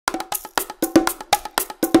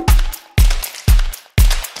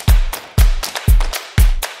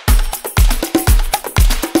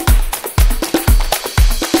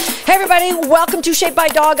everybody. Welcome to Shaped by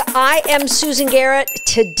Dog. I am Susan Garrett.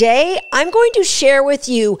 Today, I'm going to share with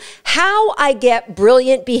you how I get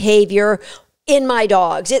brilliant behavior in my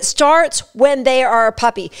dogs. It starts when they are a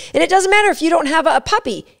puppy. And it doesn't matter if you don't have a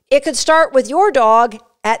puppy. It could start with your dog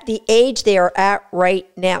at the age they are at right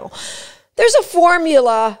now. There's a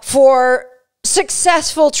formula for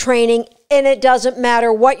successful training, and it doesn't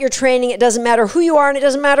matter what you're training, it doesn't matter who you are, and it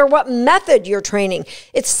doesn't matter what method you're training.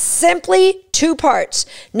 It's simply two parts.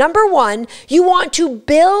 Number one, you want to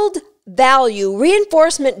build value,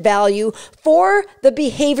 reinforcement value for the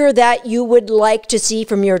behavior that you would like to see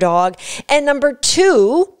from your dog. And number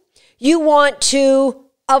two, you want to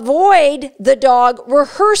avoid the dog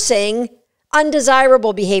rehearsing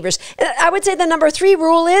undesirable behaviors. And I would say the number three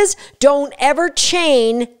rule is don't ever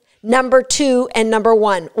chain number two and number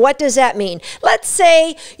one. What does that mean? Let's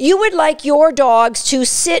say you would like your dogs to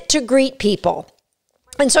sit to greet people.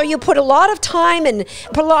 And so you put a lot of time and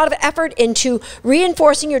put a lot of effort into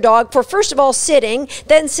reinforcing your dog for, first of all, sitting,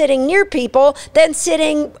 then sitting near people, then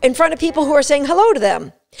sitting in front of people who are saying hello to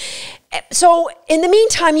them. So in the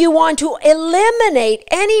meantime, you want to eliminate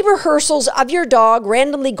any rehearsals of your dog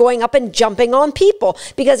randomly going up and jumping on people,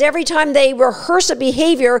 because every time they rehearse a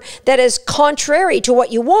behavior that is contrary to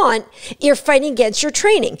what you want, you're fighting against your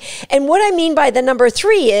training. And what I mean by the number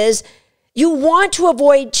three is you want to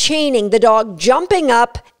avoid chaining the dog jumping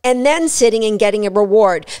up and then sitting and getting a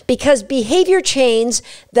reward, because behavior chains,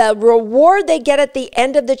 the reward they get at the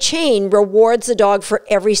end of the chain rewards the dog for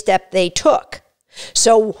every step they took.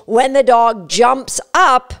 So when the dog jumps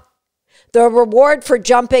up, the reward for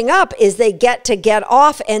jumping up is they get to get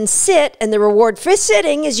off and sit, and the reward for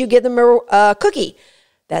sitting is you give them a cookie.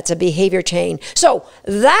 That's a behavior chain. So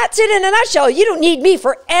that's it in a nutshell. You don't need me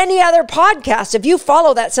for any other podcast if you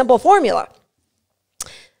follow that simple formula.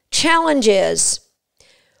 Challenge is,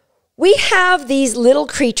 we have these little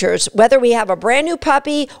creatures, whether we have a brand new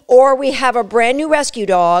puppy or we have a brand new rescue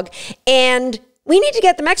dog, and we need to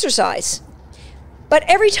get them exercise. But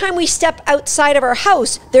every time we step outside of our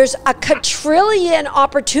house, there's a quadrillion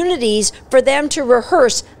opportunities for them to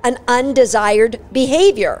rehearse an undesired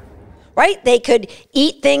behavior, right? They could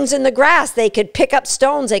eat things in the grass. They could pick up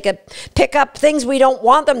stones. They could pick up things we don't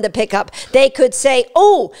want them to pick up. They could say,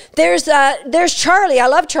 oh, there's Charlie. I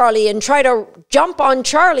love Charlie, and try to jump on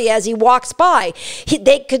Charlie as he walks by.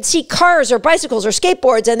 They could see cars or bicycles or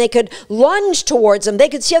skateboards, and they could lunge towards them. They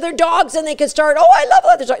could see other dogs, and they could start, oh, I love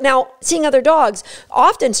other dogs. Now, seeing other dogs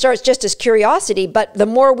often starts just as curiosity, but the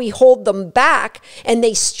more we hold them back and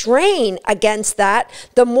they strain against that,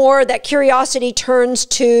 the more that curiosity turns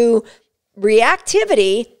to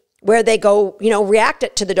reactivity, where they go, react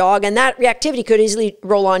it to the dog, and that reactivity could easily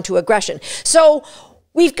roll on to aggression. So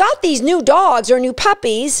we've got these new dogs or new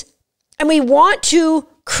puppies, and we want to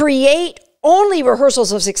create only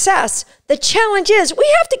rehearsals of success. The challenge is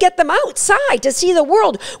we have to get them outside to see the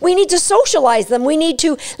world. We need to socialize them. We need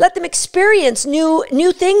to let them experience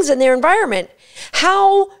new things in their environment.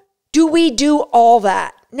 How do we do all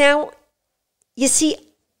that? Now, you see,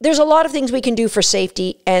 there's a lot of things we can do for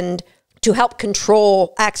safety and to help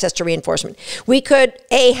control access to reinforcement. We could,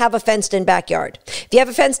 have a fenced-in backyard. If you have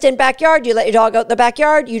a fenced-in backyard, you let your dog out in the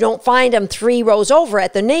backyard, you don't find them 3 rows over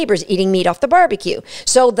at the neighbors eating meat off the barbecue.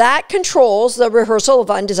 So that controls the rehearsal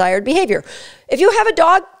of undesired behavior. If you have a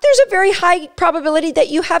dog, there's a very high probability that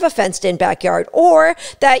you have a fenced-in backyard, or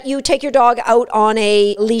that you take your dog out on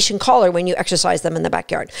a leash and collar when you exercise them in the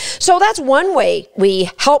backyard. So that's one way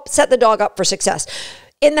we help set the dog up for success.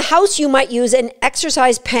 In the house, you might use an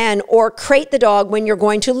exercise pen or crate the dog when you're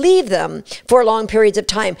going to leave them for long periods of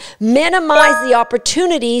time. Minimize the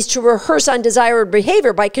opportunities to rehearse undesirable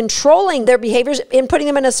behavior by controlling their behaviors and putting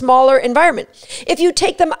them in a smaller environment. If you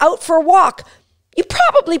take them out for a walk, you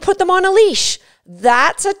probably put them on a leash.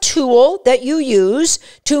 That's a tool that you use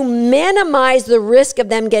to minimize the risk of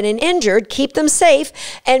them getting injured, keep them safe,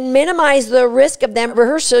 and minimize the risk of them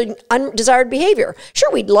rehearsing undesired behavior.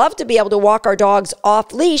 Sure, we'd love to be able to walk our dogs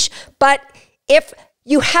off leash, but if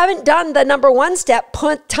you haven't done the number one step,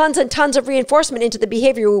 put tons and tons of reinforcement into the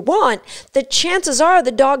behavior we want, the chances are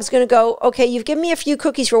the dog's going to go, okay, you've given me a few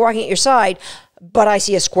cookies for walking at your side, but I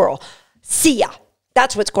see a squirrel. See ya.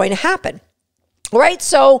 That's what's going to happen. Right?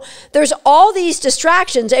 So there's all these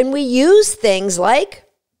distractions, and we use things like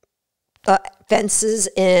fences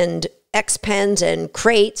and X-pens and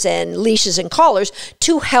crates and leashes and collars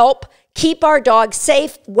to help keep our dogs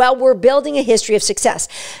safe while we're building a history of success.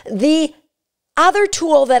 The other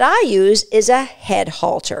tool that I use is a head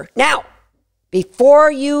halter. Now,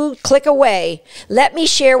 before you click away, let me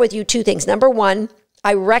share with you 2 things. Number one,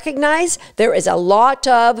 I recognize there is a lot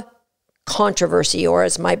of controversy, or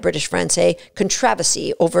as my British friends say,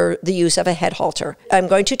 controversy over the use of a head halter. I'm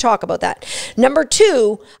going to talk about that. Number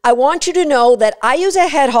two, I want you to know that I use a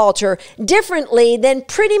head halter differently than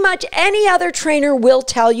pretty much any other trainer will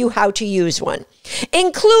tell you how to use one,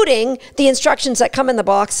 including the instructions that come in the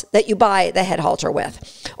box that you buy the head halter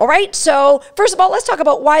with. All right, so first of all, let's talk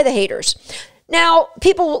about why the haters. Now,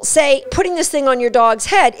 people say putting this thing on your dog's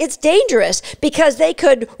head, it's dangerous because they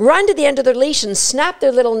could run to the end of their leash and snap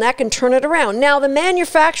their little neck and turn it around. Now, the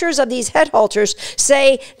manufacturers of these head halters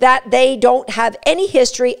say that they don't have any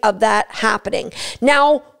history of that happening.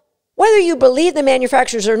 Now, whether you believe the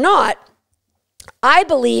manufacturers or not, I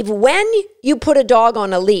believe when you put a dog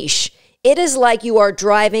on a leash, it is like you are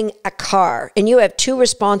driving a car and you have two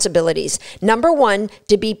responsibilities. Number one,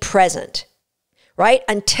 to be present. Right?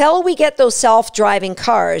 Until we get those self-driving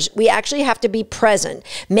cars, we actually have to be present,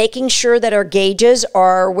 making sure that our gauges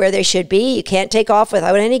are where they should be. You can't take off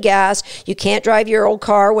without any gas. You can't drive your old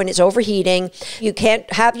car when it's overheating. You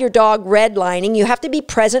can't have your dog redlining. You have to be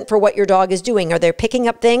present for what your dog is doing. Are they picking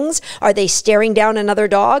up things? Are they staring down another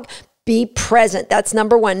dog? Be present. That's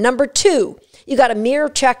number one. Number two, you got to mirror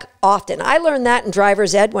check often. I learned that in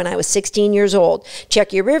driver's ed when I was 16 years old.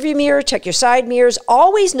 Check your rearview mirror, check your side mirrors.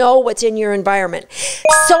 Always know what's in your environment.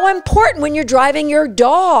 So important when you're driving your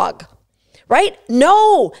dog, right?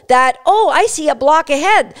 Know that, oh, I see a block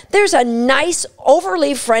ahead. There's a nice,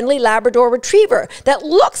 overly friendly Labrador retriever that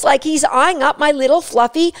looks like he's eyeing up my little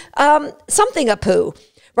fluffy something-a-poo.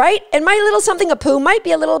 Right? And my little something-a-poo might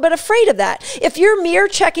be a little bit afraid of that. If you're mirror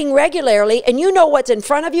checking regularly and you know what's in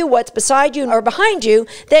front of you, what's beside you, or behind you,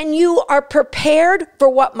 then you are prepared for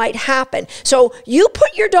what might happen. So you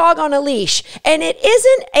put your dog on a leash, and it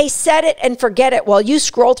isn't a set it and forget it while you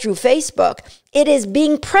scroll through Facebook. It is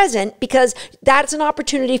being present because that's an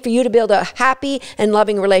opportunity for you to build a happy and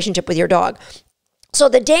loving relationship with your dog. So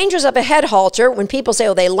the dangers of a head halter, when people say,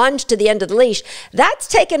 oh, they lunge to the end of the leash, that's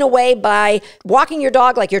taken away by walking your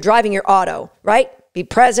dog like you're driving your auto, right? Be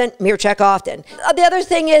present, mirror check often. The other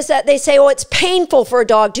thing is that they say, oh, it's painful for a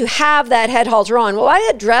dog to have that head halter on. Well, I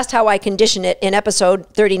addressed how I condition it in episode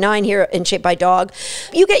 39 here in Shape by Dog.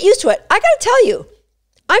 You get used to it. I got to tell you,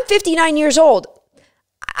 I'm 59 years old.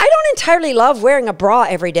 I don't entirely love wearing a bra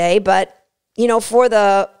every day, but, you know, for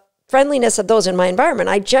the friendliness of those in my environment,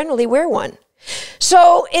 I generally wear one.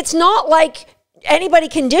 So it's not like anybody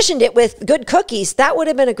conditioned it with good cookies. That would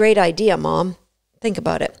have been a great idea, Mom. Think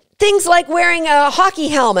about it. Things like wearing a hockey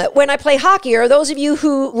helmet when I play hockey, or those of you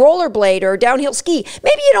who rollerblade or downhill ski.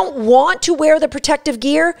 Maybe you don't want to wear the protective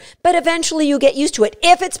gear, but eventually you get used to it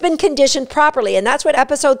if it's been conditioned properly. And that's what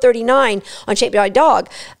episode 39 on Shape by Dog.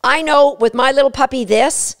 I know with my little puppy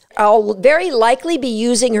I'll very likely be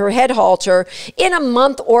using her head halter in a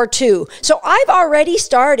month or two. So I've already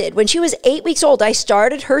started. When she was 8 weeks old, I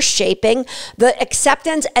started her shaping the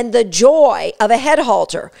acceptance and the joy of a head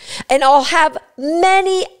halter. And I'll have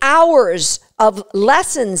many hours of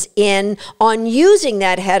lessons on using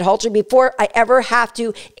that head halter before I ever have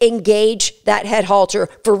to engage that head halter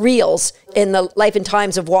for reals in the life and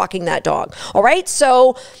times of walking that dog. All right,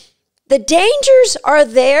 so the dangers are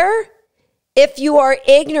there if you are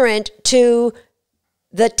ignorant to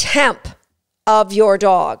the temp of your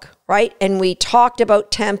dog, right? And we talked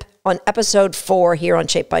about temp on episode 4 here on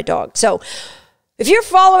Shape by Dog. So if you're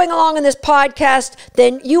following along in this podcast,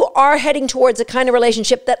 then you are heading towards the kind of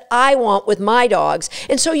relationship that I want with my dogs.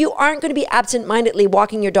 And so you aren't going to be absent-mindedly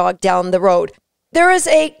walking your dog down the road. There is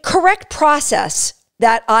a correct process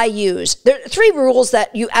that I use. There are 3 rules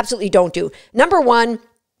that you absolutely don't do. Number 1,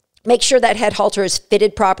 make sure that head halter is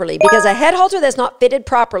fitted properly, because a head halter that's not fitted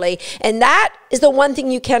properly, and that is the one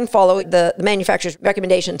thing you can follow the manufacturer's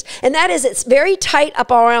recommendations, and that is it's very tight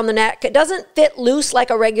up around the neck. It doesn't fit loose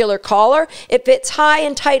like a regular collar. It fits high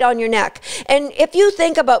and tight on your neck. And if you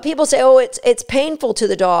think about, people say, oh, it's painful to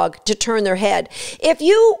the dog to turn their head. If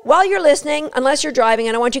you, while you're listening, unless you're driving,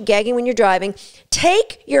 and I don't want you gagging when you're driving,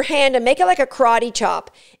 take your hand and make it like a karate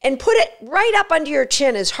chop and put it right up under your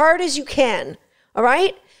chin as hard as you can, all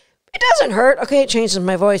right? It doesn't hurt. Okay, it changes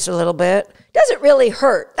my voice a little bit. It doesn't really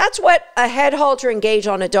hurt. That's what a head halter engaged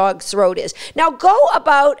on a dog's throat is. Now go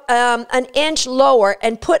about an inch lower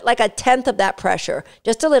and put like 1/10 of that pressure.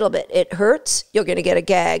 Just a little bit. It hurts. You're going to get a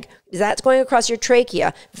gag. That's going across your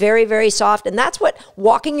trachea. Very, very soft. And that's what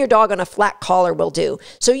walking your dog on a flat collar will do.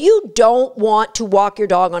 So you don't want to walk your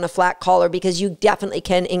dog on a flat collar because you definitely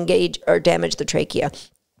can engage or damage the trachea.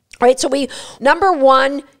 Right, so number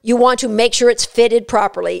 1, you want to make sure it's fitted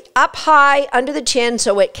properly. Up high under the chin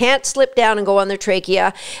so it can't slip down and go on the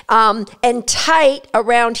trachea, and tight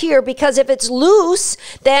around here, because if it's loose,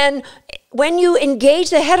 then when you engage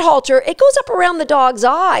the head halter, it goes up around the dog's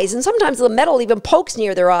eyes, and sometimes the metal even pokes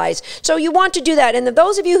near their eyes. So you want to do that. And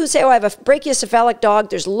those of you who say, oh, I have a brachiocephalic dog,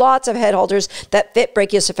 there's lots of head halters that fit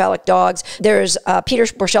brachiocephalic dogs. There's Peter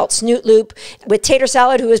Borchelt's Snoot Loop. With Tater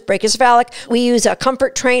Salad, who is brachiocephalic, we use a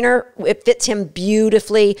Comfort Trainer. It fits him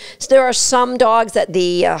beautifully. So there are some dogs that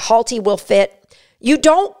the Halty will fit. You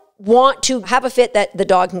don't want to have a fit that the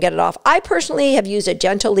dog can get it off. I personally have used a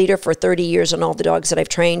gentle leader for 30 years on all the dogs that I've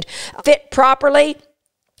trained. Fit properly,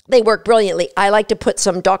 they work brilliantly. I like to put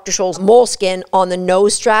some Dr. Scholl's moleskin on the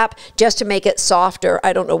nose strap just to make it softer.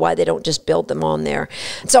 I don't know why they don't just build them on there.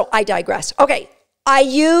 So I digress. Okay, I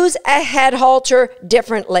use a head halter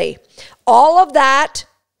differently. All of that,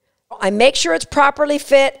 I make sure it's properly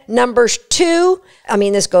fit. Number 2, I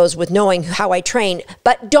mean, this goes with knowing how I train,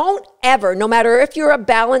 but don't ever, no matter if you're a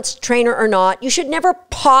balanced trainer or not, you should never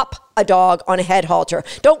pop a dog on a head halter.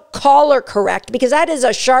 Don't collar correct, because that is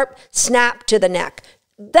a sharp snap to the neck.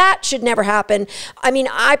 That should never happen. I mean,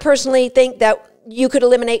 I personally think that you could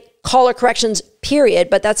eliminate collar corrections, period,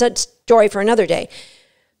 but that's a story for another day.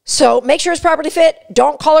 So make sure it's properly fit,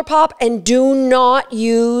 don't collar pop, and do not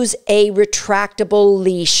use a retractable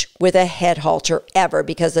leash with a head halter ever,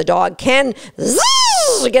 because the dog can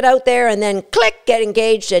get out there and then click, get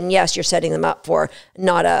engaged, and yes, you're setting them up for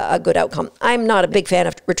not a good outcome. I'm not a big fan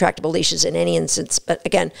of retractable leashes in any instance, but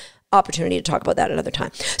again, opportunity to talk about that another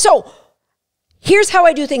time. So here's how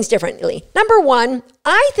I do things differently. Number 1,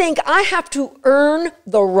 I think I have to earn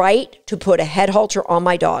the right to put a head halter on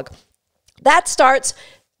my dog. That starts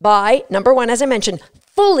by, number 1, as I mentioned,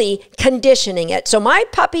 fully conditioning it. So my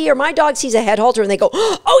puppy or my dog sees a head halter and they go,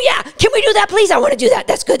 oh yeah, can we do that please? I want to do that.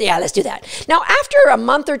 That's good. Yeah, let's do that. Now, after a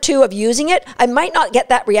month or 2 of using it, I might not get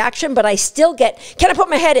that reaction, but I still get, can I put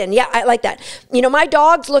my head in? Yeah, I like that. You know, my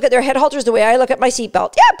dogs look at their head halters the way I look at my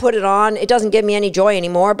seatbelt. Yeah, put it on. It doesn't give me any joy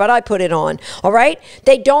anymore, but I put it on. All right.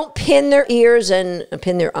 They don't pin their ears and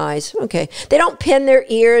pin their eyes. Okay. They don't pin their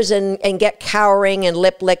ears and get cowering and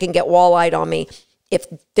lip lick and get wall-eyed on me. If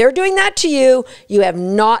they're doing that to you, you have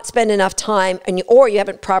not spent enough time or you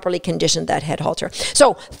haven't properly conditioned that head halter.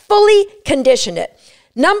 So fully condition it.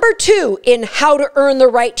 Number 2, in how to earn the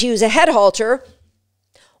right to use a head halter,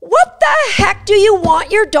 what the heck do you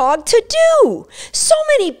want your dog to do? So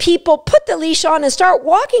many people put the leash on and start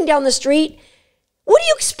walking down the street. What do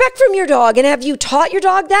you expect from your dog? And have you taught your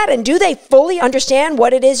dog that? And do they fully understand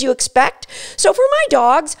what it is you expect? So for my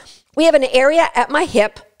dogs, we have an area at my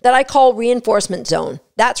hip that I call reinforcement zone.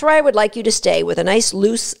 That's where I would like you to stay, with a nice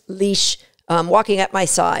loose leash walking at my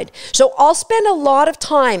side. So I'll spend a lot of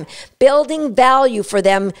time building value for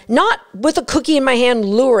them, not with a cookie in my hand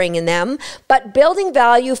luring in them, but building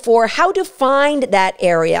value for how to find that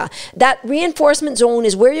area. That reinforcement zone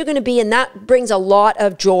is where you're going to be, and that brings a lot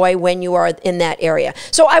of joy when you are in that area.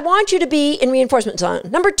 So I want you to be in reinforcement zone.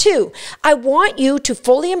 Number 2, I want you to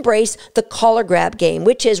fully embrace the collar grab game,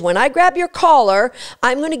 which is when I grab your collar,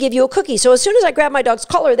 I'm going to give you a cookie. So as soon as I grab my dog's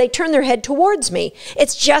collar, they turn their head towards me.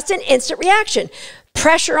 It's just an instant reaction.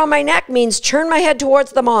 Pressure on my neck means turn my head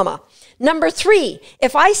towards the mama. Number 3,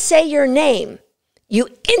 if I say your name, you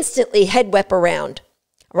instantly head whip around,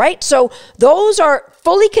 right? So those are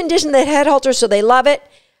fully conditioned, the head halter, so they love it.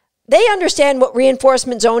 They understand what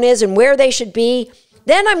reinforcement zone is and where they should be.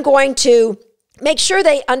 Then I'm going to make sure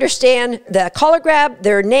they understand the collar grab,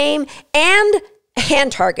 their name, and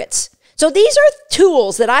hand targets. So these are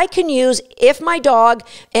tools that I can use if my dog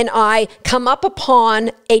and I come up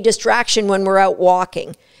upon a distraction when we're out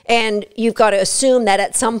walking. And you've got to assume that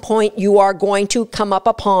at some point you are going to come up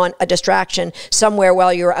upon a distraction somewhere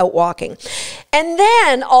while you're out walking. And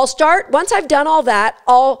then I'll start, once I've done all that,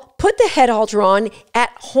 I'll put the head halter on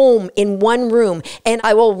at home in one room. And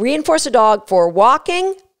I will reinforce a dog for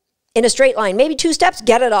walking in a straight line, maybe 2 steps,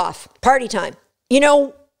 get it off, party time. You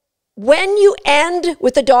know, when you end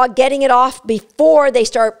with the dog getting it off before they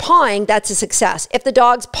start pawing, that's a success. If the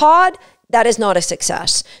dog's pawed, that is not a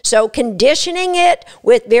success. So conditioning it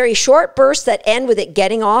with very short bursts that end with it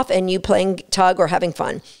getting off and you playing tug or having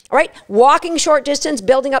fun. All right, walking short distance,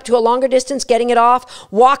 building up to a longer distance, getting it off,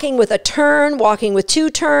 walking with a turn, walking with 2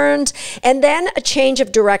 turns, and then a change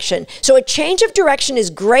of direction. So a change of direction is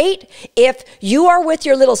great if you are with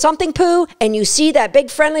your little something poo and you see that big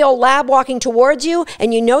friendly old lab walking towards you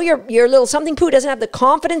and you know your little something poo doesn't have the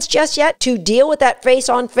confidence just yet to deal with that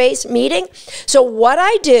face-on-face meeting. So what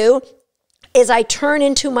I do is I turn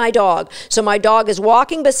into my dog. So my dog is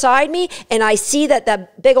walking beside me and I see that the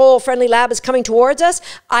big old friendly lab is coming towards us.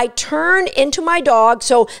 I turn into my dog.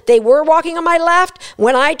 So they were walking on my left.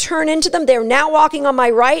 When I turn into them, they're now walking on my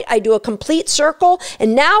right. I do a complete circle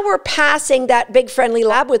and now we're passing that big friendly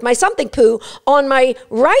lab with my something poo on my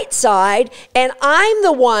right side, and I'm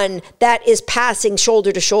the one that is passing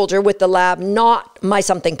shoulder to shoulder with the lab, not my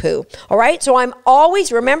something poo. All right, so I'm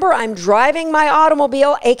always, remember, I'm driving my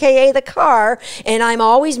automobile, aka the car, and I'm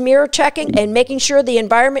always mirror checking and making sure the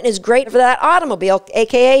environment is great for that automobile,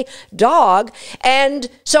 aka dog. And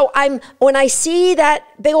so when I see that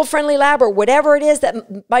big old friendly lab or whatever it is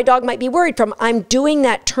that my dog might be worried from, I'm doing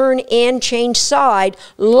that turn in, change side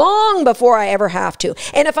long before I ever have to.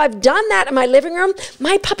 And if I've done that in my living room,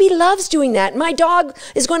 my puppy loves doing that. My dog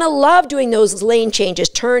is going to love doing those lane changes,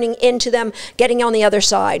 turning into them, getting on the other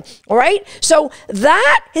side. All right. So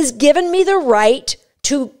that has given me the right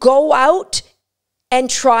to go out and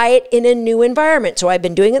try it in a new environment. So I've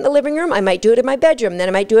been doing it in the living room. I might do it in my bedroom. Then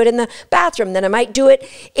I might do it in the bathroom. Then I might do it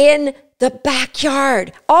in the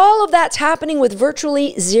backyard. All of that's happening with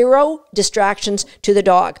virtually zero distractions to the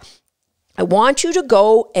dog. I want you to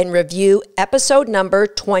go and review episode number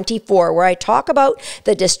 24, where I talk about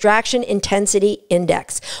the distraction intensity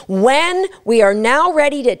index. When we are now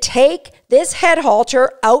ready to take this head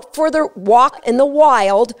halter out for the walk in the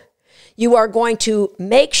wild, you are going to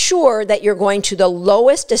make sure that you're going to the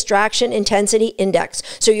lowest distraction intensity index.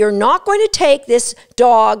 So you're not going to take this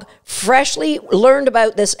dog, freshly learned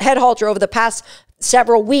about this head halter over the past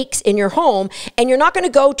several weeks in your home, and you're not going to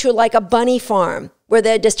go to like a bunny farm where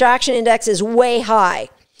the distraction index is way high,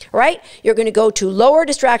 right? You're going to go to lower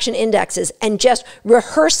distraction indexes and just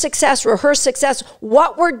rehearse success, rehearse success.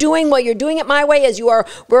 What we're doing while you're doing it my way is you are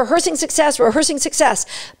rehearsing success, rehearsing success.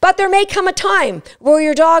 But there may come a time where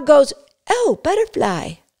your dog goes, oh,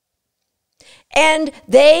 butterfly. And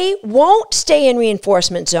they won't stay in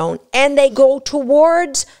reinforcement zone and they go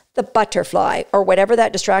towards the butterfly or whatever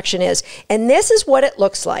that distraction is. And this is what it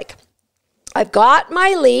looks like. I've got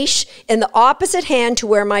my leash in the opposite hand to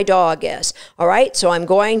where my dog is. All right, so I'm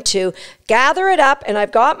going to gather it up and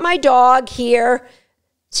I've got my dog here.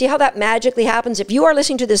 See how that magically happens? If you are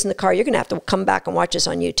listening to this in the car, you're going to have to come back and watch this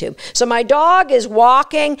on YouTube. So my dog is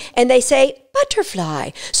walking and they say, butterfly.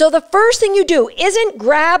 So the first thing you do isn't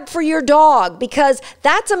grab for your dog because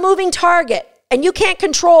that's a moving target. And you can't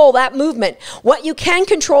control that movement. What you can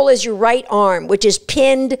control is your right arm, which is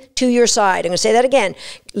pinned to your side. I'm going to say that again.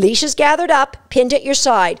 Leash is gathered up, pinned at your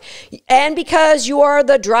side. And because you are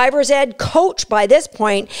the driver's ed coach by this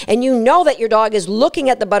point, and you know that your dog is looking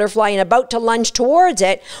at the butterfly and about to lunge towards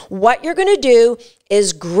it, what you're going to do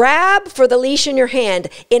is grab for the leash in your hand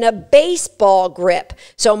in a baseball grip.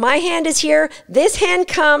 So my hand is here. This hand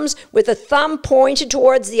comes with the thumb pointed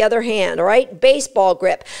towards the other hand, all right? Baseball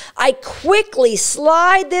grip. I quickly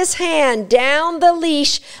slide this hand down the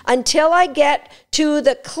leash until I get to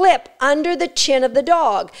the clip under the chin of the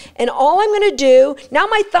dog. And all I'm going to do, now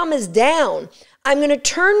my thumb is down, I'm going to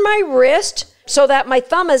turn my wrist so that my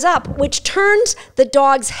thumb is up, which turns the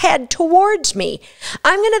dog's head towards me.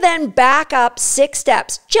 I'm going to then back up 6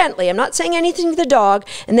 steps gently. I'm not saying anything to the dog.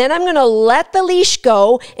 And then I'm going to let the leash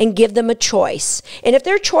go and give them a choice. And if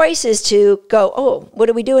their choice is to go, oh, what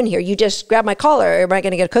are we doing here? You just grab my collar. Am I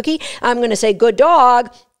going to get a cookie? I'm going to say, good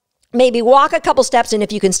dog. Maybe walk a couple steps, and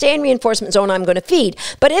if you can stay in reinforcement zone, I'm going to feed.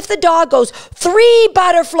 But if the dog goes, 3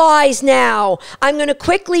 butterflies now, I'm going to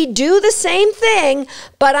quickly do the same thing,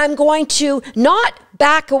 but I'm going to not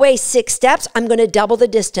back away 6 steps. I'm going to double the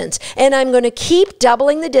distance, and I'm going to keep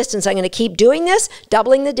doubling the distance. I'm going to keep doing this,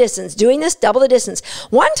 doubling the distance, doing this, double the distance.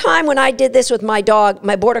 One time when I did this with my dog,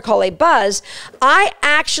 my border collie Buzz, I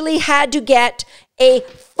actually had to get a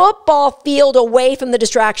football field away from the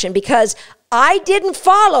distraction because I didn't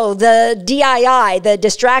follow the DII, the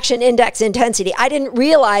distraction index intensity. I didn't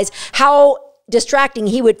realize how distracting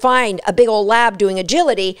he would find a big old lab doing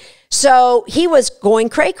agility. So he was going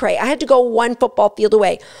cray-cray. I had to go 1 football field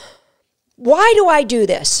away. Why do I do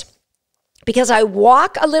this? Because I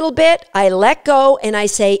walk a little bit, I let go, and I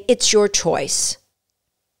say, it's your choice.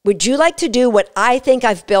 Would you like to do what I think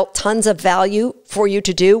I've built tons of value for you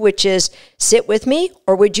to do, which is sit with me,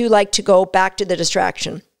 or would you like to go back to the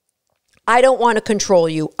distraction? I don't want to control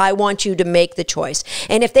you. I want you to make the choice.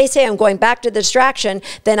 And if they say I'm going back to the distraction,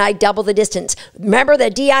 then I double the distance. Remember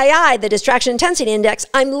the DII, the distraction intensity index,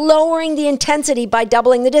 I'm lowering the intensity by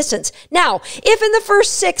doubling the distance. Now, if in the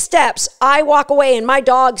first 6 steps I walk away and my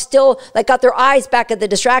dog still like got their eyes back at the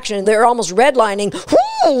distraction and they're almost redlining,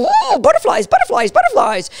 butterflies, butterflies,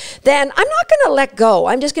 butterflies, then I'm not going to let go.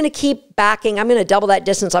 I'm just going to keep backing. I'm going to double that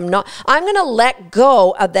distance. I'm going to let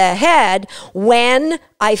go of the head when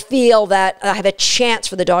I feel that I have a chance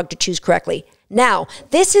for the dog to choose correctly. Now,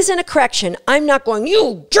 this isn't a correction. I'm not going,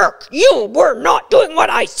 you jerk, you were not doing what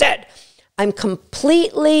I said. I'm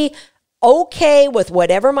completely okay with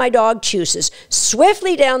whatever my dog chooses.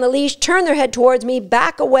 Swiftly down the leash, turn their head towards me,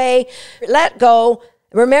 back away, let go.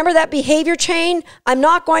 Remember that behavior chain? I'm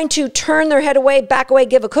not going to turn their head away, back away,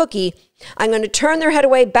 give a cookie. I'm going to turn their head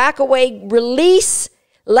away, back away, release,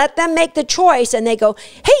 let them make the choice, and they go,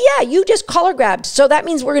 hey, yeah, you just collar grabbed, so that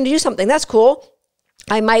means we're going to do something. That's cool.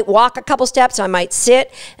 I might walk a couple steps, I might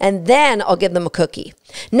sit, and then I'll give them a cookie.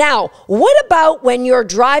 Now, what about when you're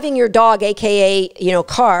driving your dog, AKA,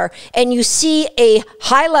 car, and you see a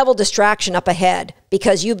high-level distraction up ahead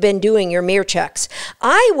because you've been doing your mirror checks?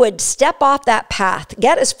 I would step off that path,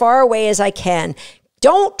 get as far away as I can.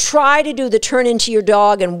 Don't try to do the turn into your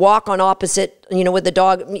dog and walk on opposite, with the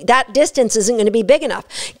dog. That distance isn't going to be big enough.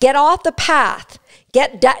 Get off the path.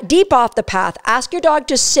 Get deep off the path. Ask your dog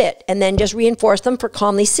to sit and then just reinforce them for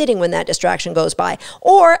calmly sitting when that distraction goes by.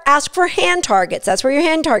 Or ask for hand targets. That's where your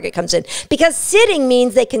hand target comes in. Because sitting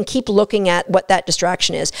means they can keep looking at what that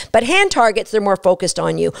distraction is. But hand targets, they're more focused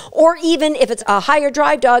on you. Or even if it's a higher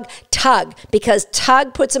drive dog, tug. Because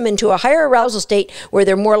tug puts them into a higher arousal state where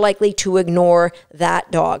they're more likely to ignore that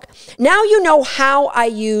dog. Now you know how I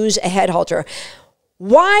use a head halter.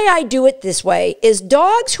 Why I do it this way is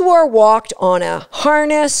dogs who are walked on a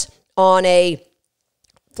harness, on a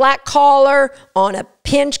flat collar, on a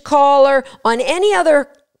pinch collar, on any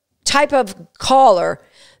other type of collar,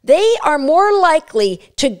 they are more likely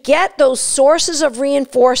to get those sources of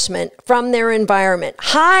reinforcement from their environment.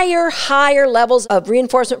 Higher levels of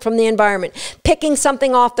reinforcement from the environment. Picking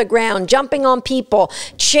something off the ground, jumping on people,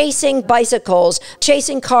 chasing bicycles,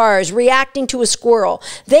 chasing cars, reacting to a squirrel.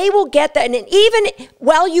 They will get that. And even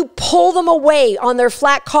while you pull them away on their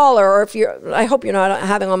flat collar, or I hope you're not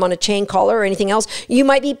having them on a chain collar or anything else, you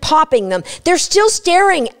might be popping them. They're still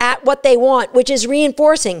staring at what they want, which is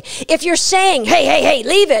reinforcing. If you're saying, hey,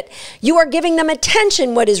 leave it, you are giving them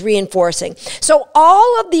attention, what is reinforcing. So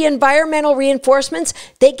all of the environmental reinforcements,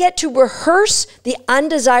 they get to rehearse the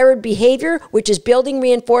undesired behavior, which is building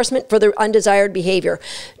reinforcement for the undesired behavior.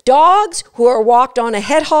 Dogs who are walked on a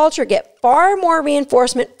head halter get far more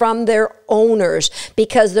reinforcement from their owners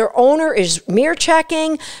because their owner is mirror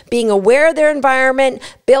checking, being aware of their environment,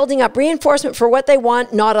 building up reinforcement for what they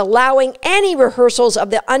want, not allowing any rehearsals of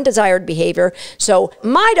the undesired behavior. So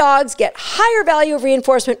my dogs get higher value of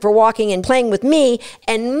reinforcement for walking and playing with me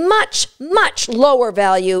and much lower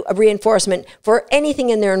value of reinforcement for anything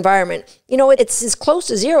in their environment. It's as close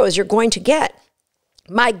to zero as you're going to get.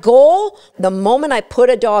 My goal, the moment I put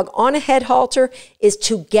a dog on a head halter, is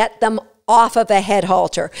to get them off of a head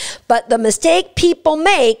halter. But the mistake people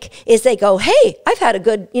make is they go, hey, I've had a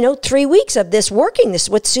good, 3 weeks of this working. This is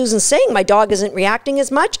what Susan's saying. My dog isn't reacting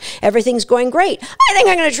as much. Everything's going great. I think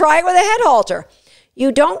I'm going to try it with a head halter.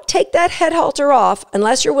 You don't take that head halter off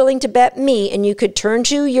unless you're willing to bet me, and you could turn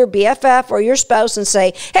to your BFF or your spouse and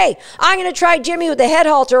say, hey, I'm going to try Jimmy with the head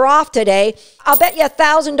halter off today. I'll bet you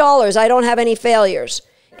 $1,000 I don't have any failures.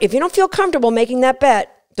 If you don't feel comfortable making that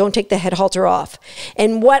bet, don't take the head halter off.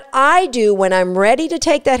 And what I do when I'm ready to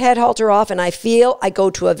take that head halter off and I feel I go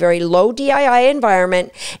to a very low DII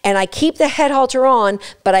environment and I keep the head halter on,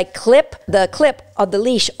 but I clip the clip of the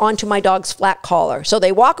leash onto my dog's flat collar. So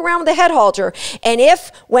they walk around with the head halter, and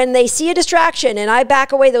if when they see a distraction and I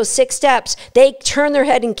back away those 6 steps, they turn their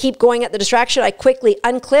head and keep going at the distraction, I quickly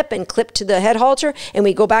unclip and clip to the head halter, and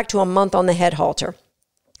we go back to a month on the head halter.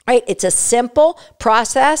 Right? It's a simple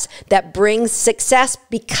process that brings success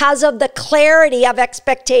because of the clarity of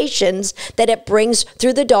expectations that it brings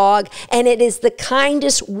through the dog, and it is the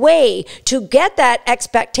kindest way to get that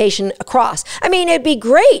expectation across. I mean, it'd be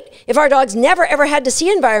great if our dogs never ever had to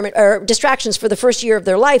see environment or distractions for the first year of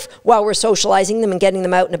their life while we're socializing them and getting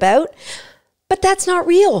them out and about, but that's not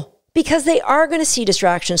real. Because they are going to see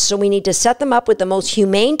distractions, so we need to set them up with the most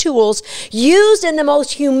humane tools used in the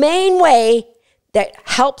most humane way that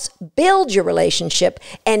helps build your relationship,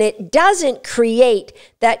 and it doesn't create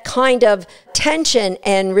that kind of tension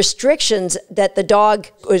and restrictions that the dog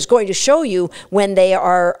is going to show you when they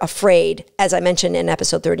are afraid, as I mentioned in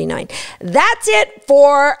episode 39. That's it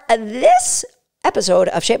for this episode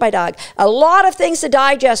of Shaped by Dog. A lot of things to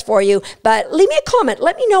digest for you, but leave me a comment.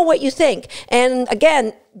 Let me know what you think. And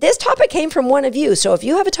again, this topic came from one of you. So if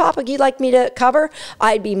you have a topic you'd like me to cover,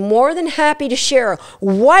 I'd be more than happy to share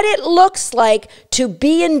what it looks like to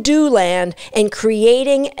be in do land and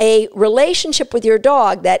creating a relationship with your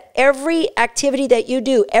dog that every activity that you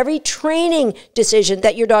do, every training decision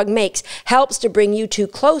that your dog makes helps to bring you two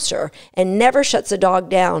closer and never shuts the dog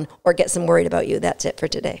down or gets them worried about you. That's it for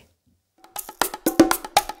today.